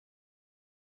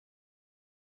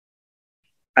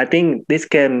I think this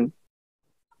game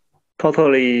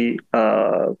totally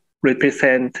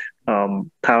represent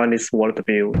Taiwanese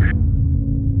worldview.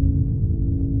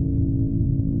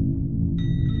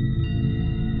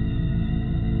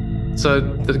 So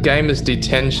the game is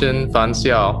Detention,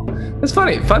 fǎnxiào. It's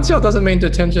funny, fǎnxiào doesn't mean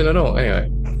detention at all. Anyway.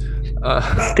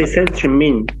 What's detention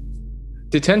mean?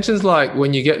 Detention's like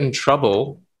when you get in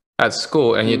trouble at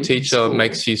school and your teacher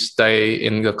makes you stay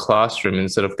in the classroom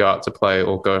instead of go out to play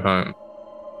or go home.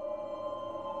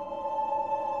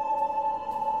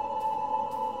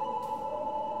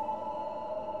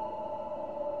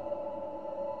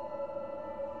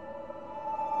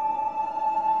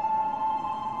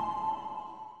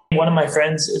 One of my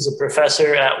friends is a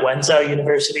professor at Fǎnxiào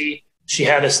University. She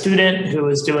had a student who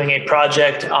was doing a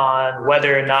project on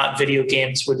whether or not video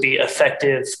games would be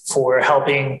effective for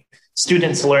helping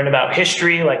students learn about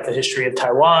history, like the history of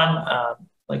Taiwan,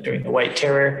 like during the White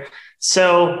Terror.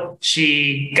 So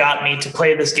she got me to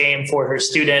play this game for her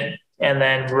student and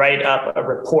then write up a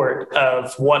report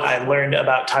of what I learned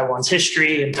about Taiwan's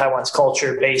history and Taiwan's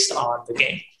culture based on the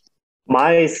game.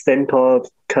 My simple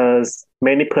because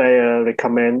many players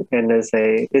recommend and they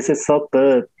say, this is so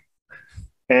good.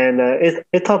 And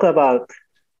it talk about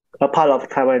a part of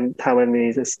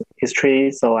Taiwanese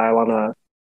history. So I want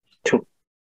to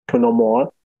know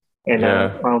more. And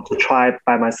I want to try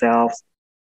by myself.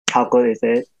 How good is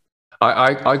it?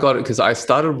 I got it because I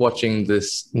started watching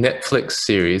this Netflix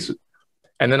series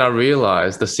and then I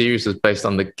realized the series was based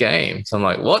on the game. So I'm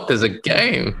like, what? There's a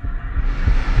game?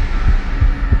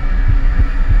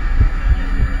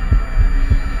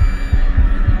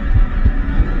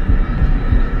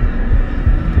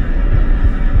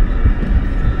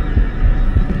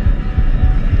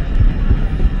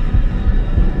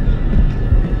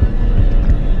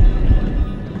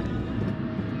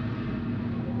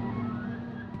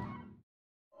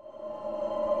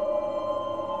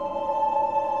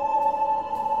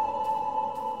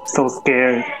 So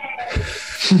scared.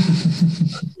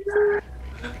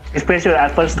 Especially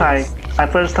at first time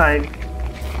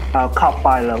caught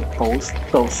by the ghost.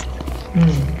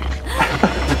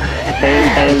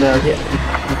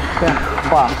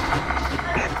 Wow.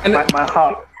 And my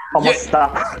heart almost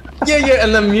stopped. Yeah,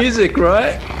 and the music,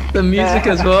 right? The music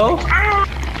as well.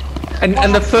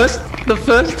 And the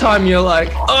first time you're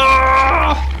like,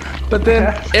 oh! But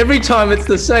then every time it's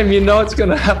the same, you know it's going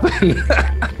to happen.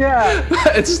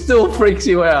 It still freaks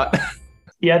you out.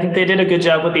 Yeah, I think they did a good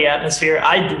job with the atmosphere.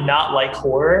 I do not like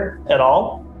horror at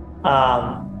all.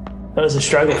 It was a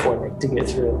struggle for me to get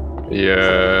through.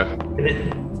 Yeah.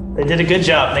 They did a good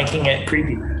job making it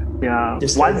creepy. Yeah.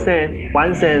 Once the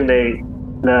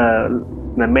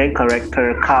main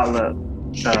character called the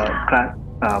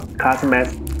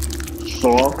classmate's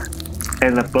throat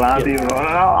and the bloody.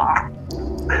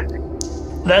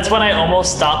 That's when I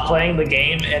almost stopped playing the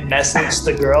game and messaged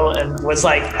the girl and was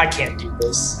like, I can't do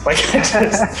this. Like,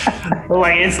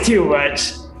 it's too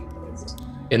much.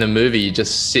 In a movie, you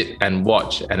just sit and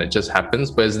watch and it just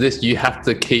happens. Whereas this, you have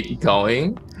to keep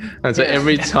going. And so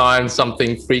every time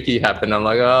something freaky happened, I'm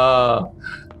like, I'll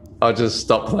just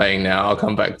stop playing now. I'll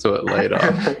come back to it later.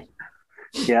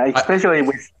 Yeah, especially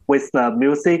with the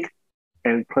music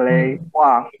and play,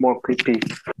 more creepy.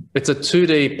 It's a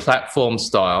 2D platform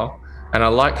style. And I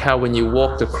like how when you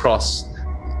walked across,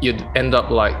 you'd end up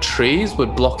like trees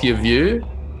would block your view.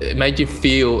 It made you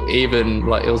feel even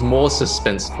like it was more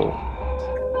suspenseful.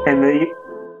 And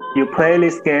you play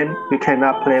this game, you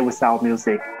cannot play without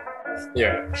music.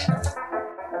 Yeah.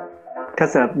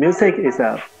 Because the music is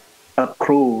a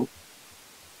clue.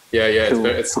 Yeah,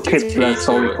 to keep the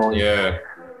story going. Yeah.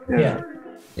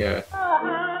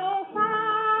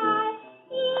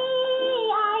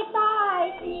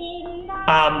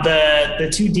 The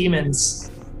two demons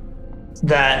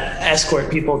that escort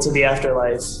people to the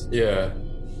afterlife. Yeah.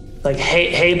 Like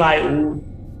hey bai u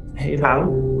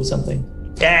something.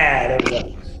 Yeah, there we go.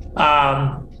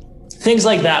 Things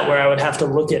like that where I would have to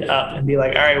look it up and be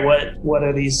like, all right, what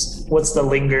are these? What's the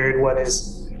lingered? What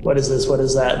is this? What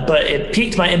is that? But it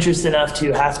piqued my interest enough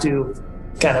to have to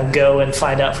kind of go and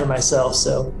find out for myself.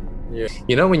 So. Yeah.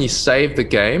 You know, when you save the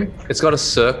game, it's got a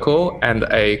circle and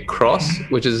a cross,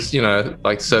 which is,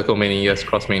 like circle meaning yes,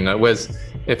 cross meaning no. Whereas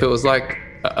if it was like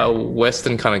a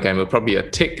Western kind of game, it would probably be a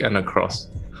tick and a cross.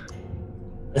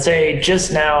 I'd say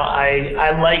just now,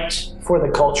 I liked for the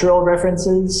cultural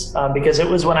references because it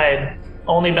was when I had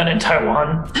only been in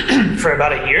Taiwan for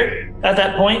about a year at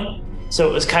that point. So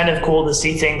it was kind of cool to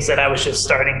see things that I was just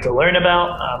starting to learn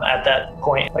about at that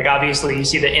point. Like obviously you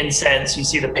see the incense, you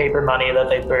see the paper money that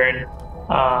they burn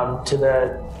to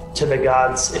the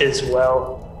gods as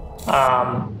well.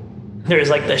 There's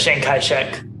like the Chiang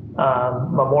Kai-shek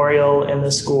memorial in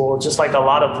the school, just like a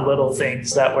lot of little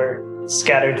things that were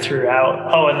scattered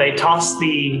throughout. Oh, and they toss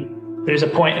there's a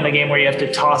point in the game where you have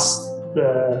to toss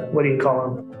what do you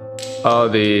call them? Oh,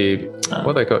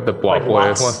 what they call the block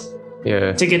like word.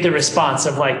 Yeah. To get the response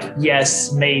of like,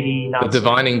 yes, maybe, not. The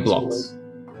divining blocks.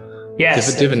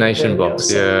 Yes. Divination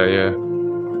blocks. Yeah.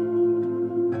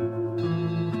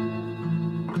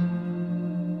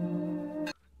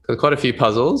 There's quite a few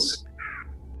puzzles.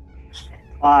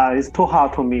 It's too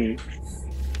hard to me.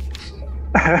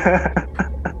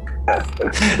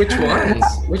 Which ones?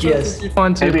 Which ones did you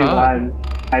find too hard?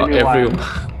 Everyone.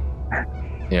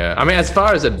 Yeah, I mean, as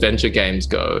far as adventure games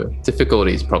go,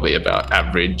 difficulty is probably about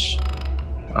average.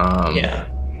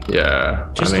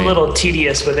 Just a little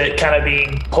tedious with it kind of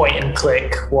being point and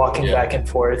click, walking back and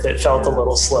forth. It felt a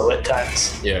little slow at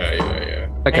times. Yeah.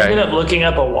 Okay. I ended up looking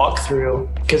up a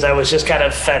walkthrough because I was just kind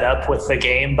of fed up with the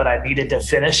game, but I needed to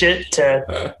finish it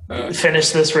to finish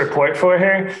this report for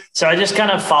her. So I just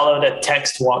kind of followed a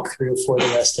text walkthrough for the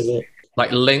rest of it.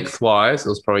 Like lengthwise, it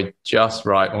was probably just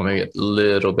right, or maybe a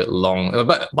little bit long.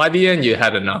 But by the end, you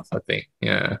had enough, I think.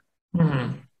 Yeah.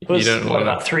 Mm-hmm. It was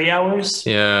about 3 hours?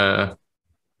 Yeah.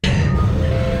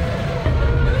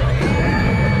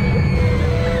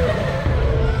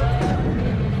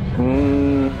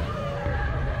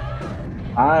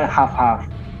 I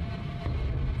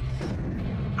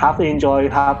half enjoy,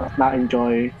 half not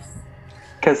enjoy,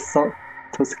 because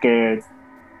too scared.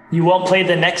 You won't play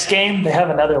the next game? They have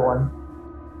another one.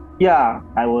 Yeah,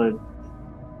 I would.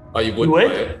 Oh, you would play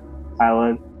it? I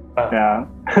would. Oh. Yeah.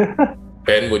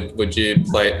 Ben, would you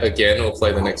play it again or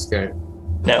play the next game?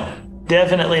 No,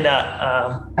 definitely not.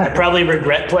 I probably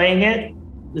regret playing it.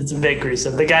 It's a bit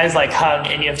gruesome. The guy's like hung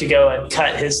and you have to go and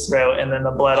cut his throat and then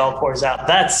the blood all pours out.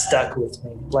 That's stuck with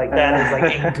me. Like that is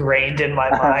like ingrained in my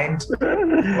mind.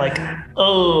 Like,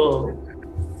 oh.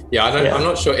 Yeah, I'm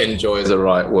not sure enjoy is the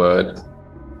right word.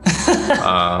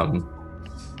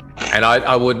 And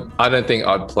I don't think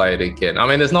I'd play it again. I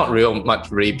mean, there's not much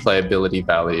replayability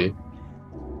value.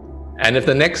 And if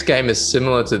the next game is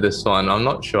similar to this one, I'm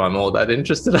not sure I'm all that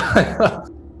interested either.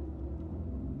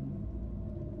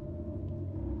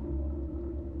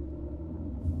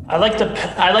 I like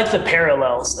the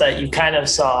parallels that you kind of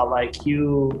saw. Like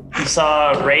you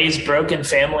saw Ray's broken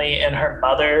family and her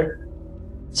mother.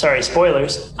 Sorry,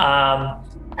 spoilers.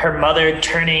 Her mother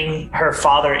turning her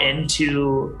father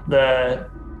into the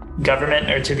government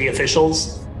or to the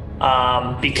officials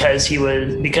because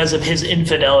of his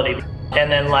infidelity.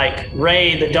 And then like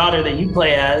Ray, the daughter that you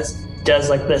play as,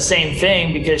 does like the same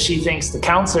thing because she thinks the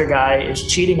counselor guy is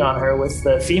cheating on her with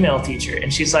the female teacher.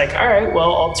 And she's like, all right,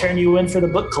 well, I'll turn you in for the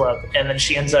book club. And then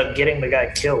she ends up getting the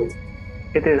guy killed.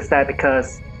 It is sad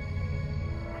because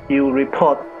you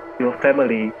report your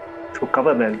family to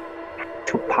government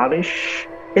to punish.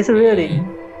 It's really,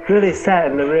 really sad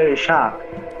and really sharp.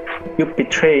 You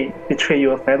betray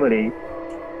your family.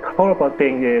 Horrible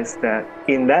thing is that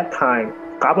in that time,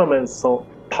 government is so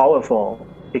powerful.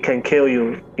 It can kill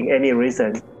you in any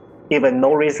reason, even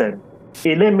no reason.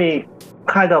 It let me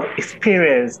kind of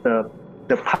experience the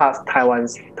past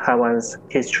Taiwan's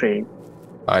history.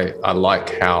 I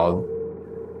like how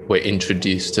we're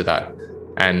introduced to that,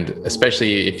 and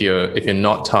especially if you're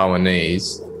not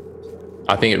Taiwanese,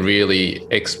 I think it really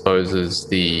exposes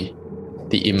the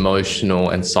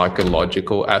emotional and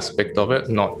psychological aspect of it,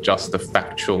 not just the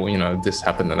factual, this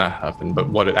happened and that happened, but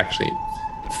what it actually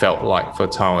felt like for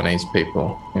Taiwanese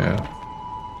people. Yeah.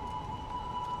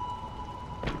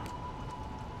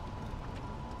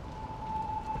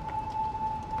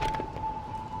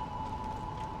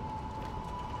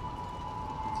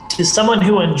 To someone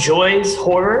who enjoys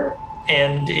horror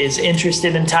and is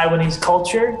interested in Taiwanese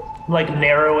culture, like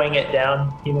narrowing it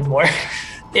down even more.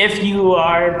 If you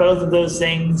are both of those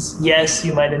things, yes,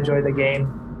 you might enjoy the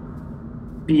game.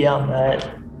 Beyond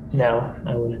that, no,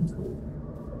 I wouldn't.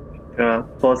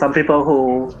 For some people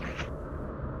who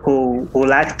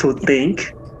like to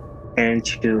think and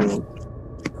to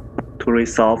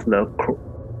resolve the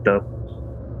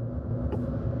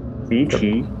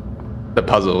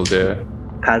puzzles, yeah.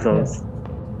 Puzzles.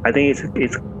 I think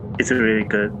it's really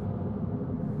good.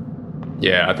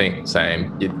 Yeah, I think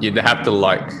same. You'd have to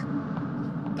like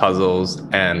puzzles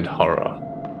and horror.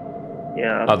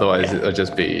 Yeah. Otherwise, it'll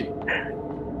just be.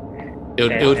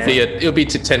 It'll be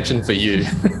detention for you.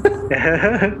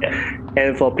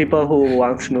 And for people who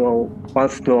want to know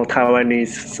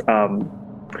Taiwanese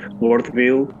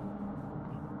worldview,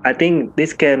 I think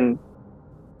this can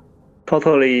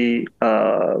totally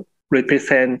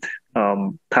represent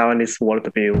Taiwanese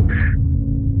worldview.